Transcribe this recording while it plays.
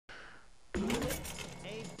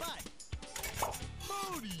butt.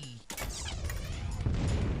 Booty.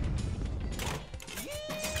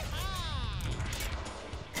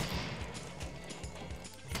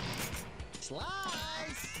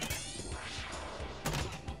 Slice.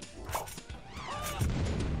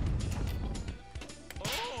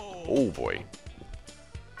 Oh boy.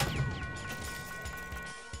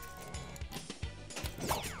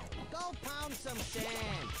 Go pound some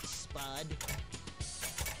sand, Spud.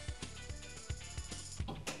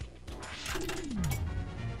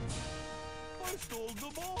 I stole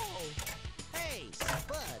the ball. Hey,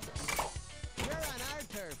 Spud. You're on our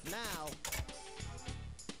turf now.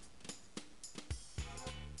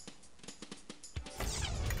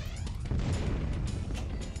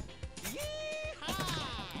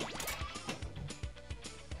 Yeehaw!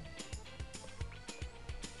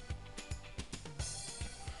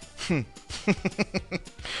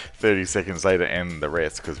 30 seconds later and the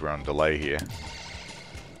rest because we're on delay here.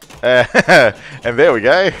 And there we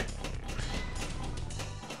go.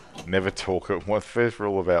 Never talk. What's the first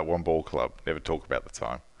rule about One Ball Club? Never talk about the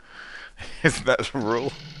time. Isn't that the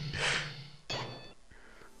rule?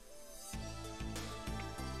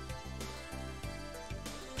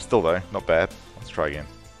 Still though, not bad. Let's try again.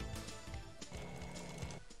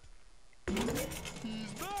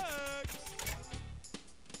 He's back.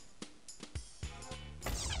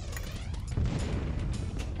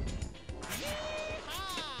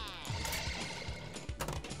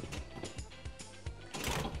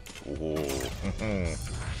 Ooh.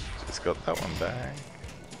 Just got that one back.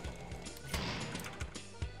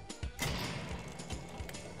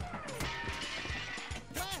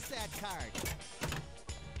 Blast that card.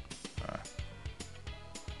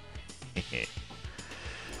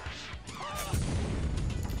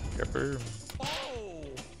 Gopher. Oh.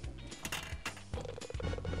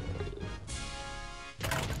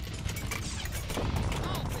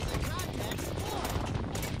 Off is a contact sport.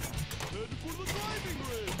 Head for the driving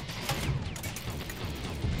range.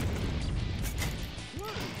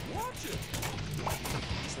 Hey, watch it.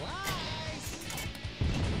 Slice.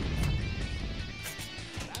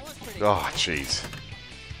 That was pretty Oh, jeez.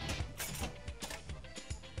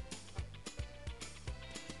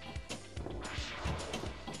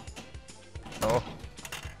 Oh.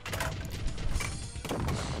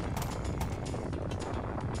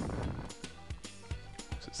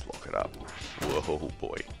 Just lock it up. Whoa,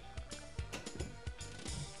 boy.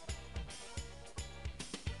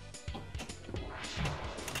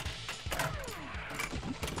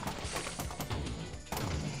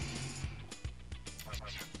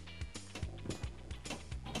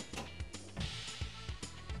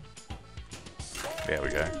 There we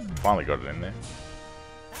go. Finally got it in there.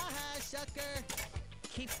 Haha, sucker.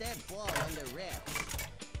 Keep that ball under wraps.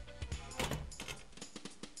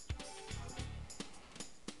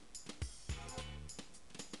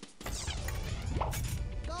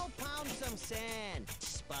 Go pound some sand,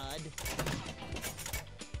 Spud.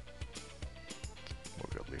 What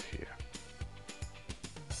we got live here?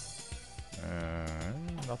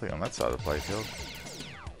 Nothing on that side of the playfield.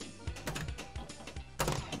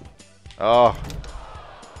 Oh,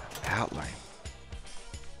 out lane.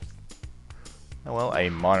 Oh well, a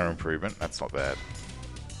minor improvement. That's not bad.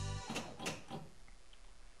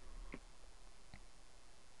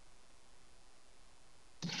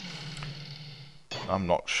 I'm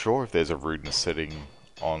not sure if there's a rudeness setting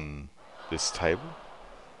on this table,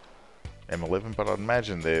 M11, but I'd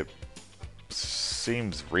imagine there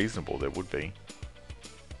seems reasonable there would be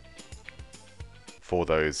for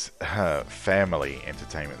those family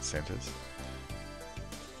entertainment centers.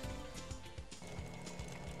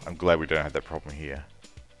 I'm glad we don't have that problem here.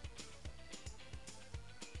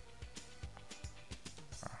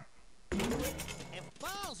 If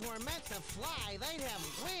balls were meant to fly, they'd have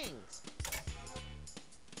wings.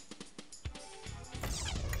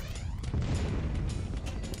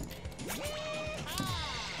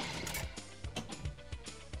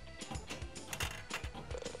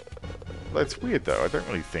 That's weird though, I don't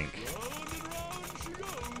really think...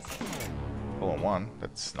 All in one,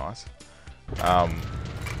 that's nice. I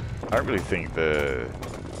don't really think the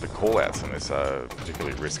call-outs in this are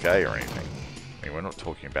particularly risque or anything. I mean, we're not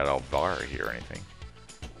talking about Elvira here or anything.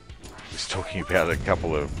 We're just talking about a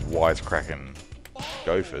couple of wisecracking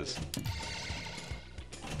Gofers.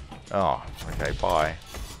 Oh, okay, bye.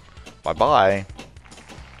 Bye-bye.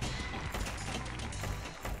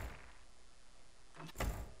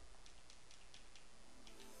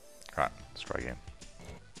 Alright, let's try again.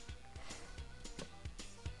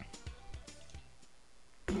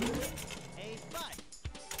 Hey, Bud.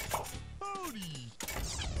 Booty.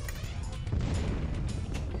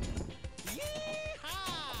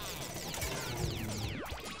 Yeehaw!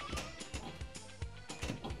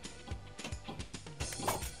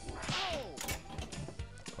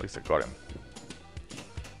 At least I got him.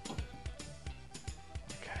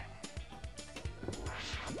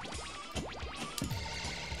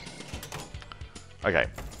 Okay.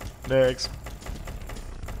 Next.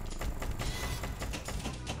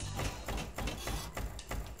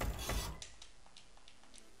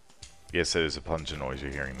 Yes, there's a plunger noise you're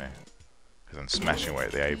hearing there. Because I'm smashing away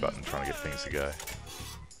at the A button trying to get things to go.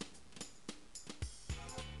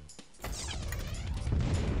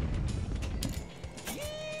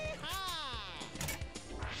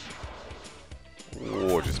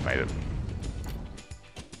 Oh, just made it.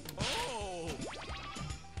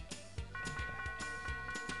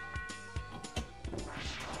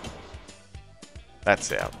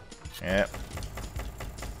 That's out. Yep.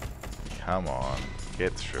 Come on.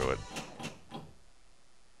 Get through it.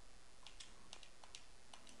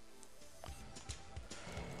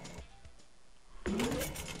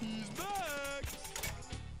 He's back.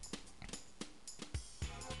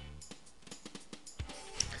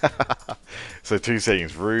 So 2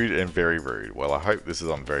 settings, rude and very rude. Well, I hope this is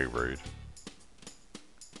on very rude.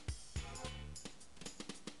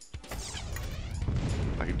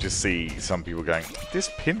 I can just see some people going, this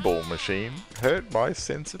pinball machine hurt my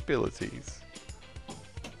sensibilities.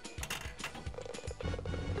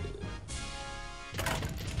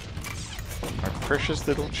 My precious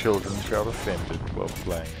little children felt offended while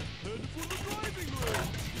playing it.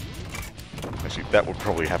 Actually, that would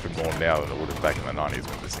probably happen more now than it would have back in the 90s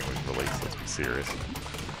when this thing was released, let's be serious.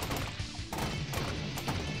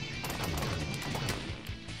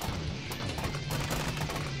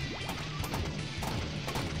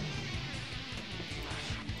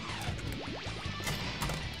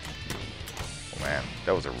 Oh man,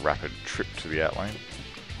 that was a rapid trip to the out lane,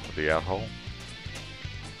 or the out hole.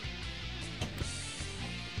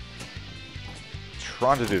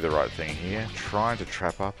 Trying to do the right thing here, trying to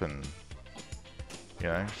trap up and, you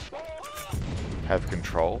know, have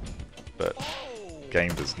control, but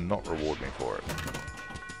game does not reward me for it.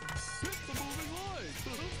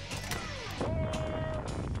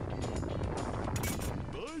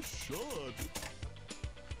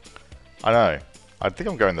 I know. I think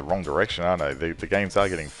I'm going the wrong direction, aren't I? The games are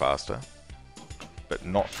getting faster, but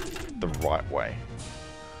not the right way.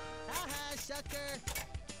 Haha, sucker.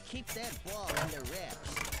 Keep that ball under wraps.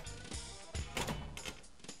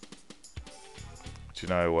 Do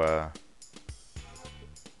you know,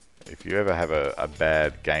 if you ever have a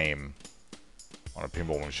bad game on a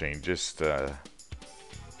pinball machine, just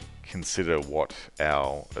consider what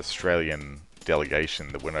our Australian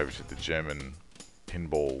delegation that went over to the German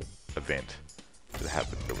pinball event that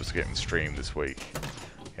happened, that was getting streamed this week.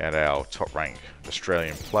 We had our top rank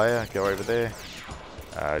Australian player go over there,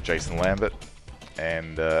 Jason Lambert,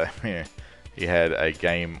 and yeah, he had a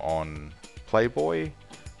game on Playboy.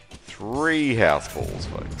 3 house balls,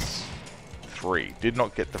 folks. 3. Did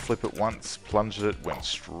not get to flip it once, plunged it, went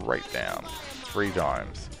straight down. 3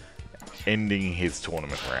 times. Ending his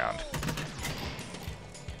tournament round.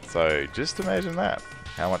 So, just imagine that.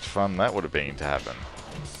 How much fun that would have been to happen.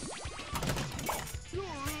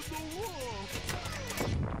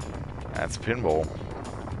 That's pinball.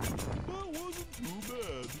 That wasn't too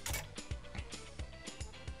bad.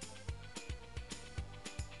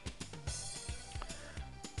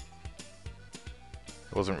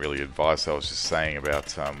 It wasn't really advice, I was just saying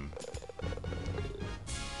about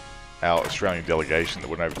our Australian delegation that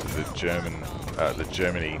went over to the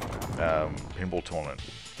Germany pinball tournament.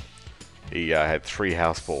 He had 3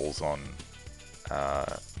 house balls on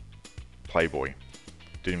Playboy.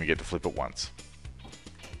 Didn't even get to flip it once.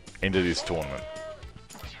 Ended his tournament.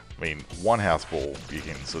 I mean, 1 house ball, you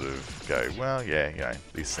can sort of go, well, yeah, you know,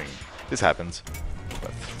 this happens.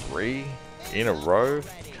 But 3 in a row?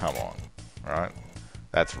 Come on, right?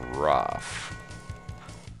 That's rough.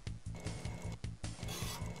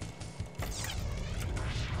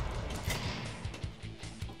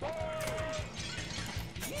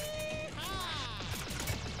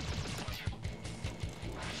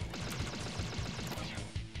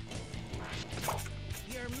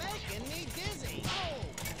 You're making me dizzy.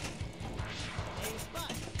 Hey,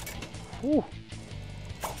 Spud. Whew.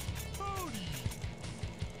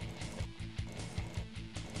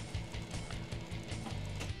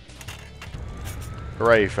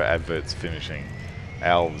 Hooray for adverts finishing.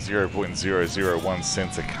 Our 0.001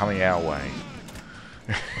 cents are coming our way.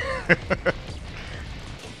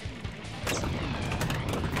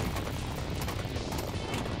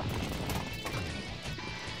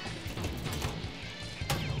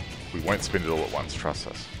 We won't spend it all at once, trust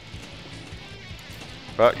us.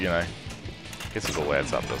 But, you know, guess it all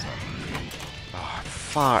adds up, doesn't it? Oh,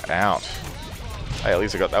 far out. Hey, at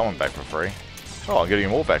least I got that one back for free. Oh, I'm getting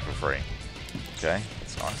them all back for free. Okay,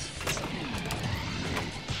 that's nice.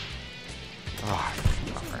 Oh,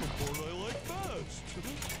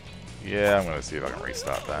 yeah, I'm going to see if I can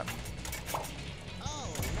restart that.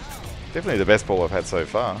 Definitely the best ball I've had so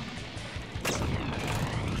far.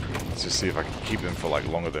 Let's just see if I can keep them for like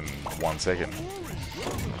longer than 1 second.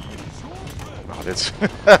 Oh, that's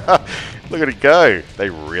look at it go. They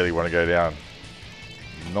really want to go down.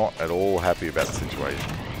 Not at all happy about the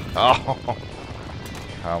situation. Oh,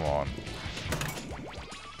 come on.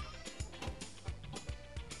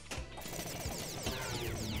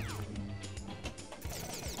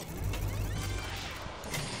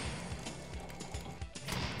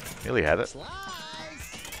 Nearly had it.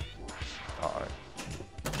 Uh-oh.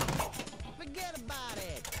 Forget about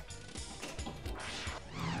it.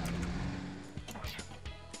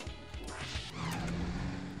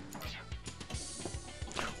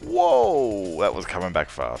 Whoa! That was coming back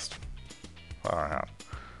fast. Alright.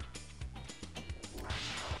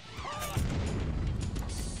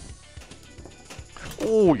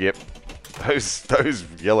 Oh, yep. Those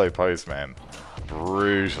yellow posts, man.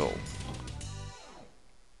 Brutal.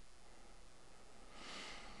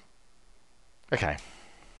 Okay.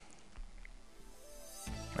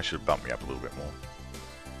 That should bump me up a little bit more.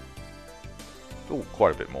 Oh,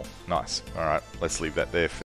 quite a bit more. Nice. Alright, let's leave that there.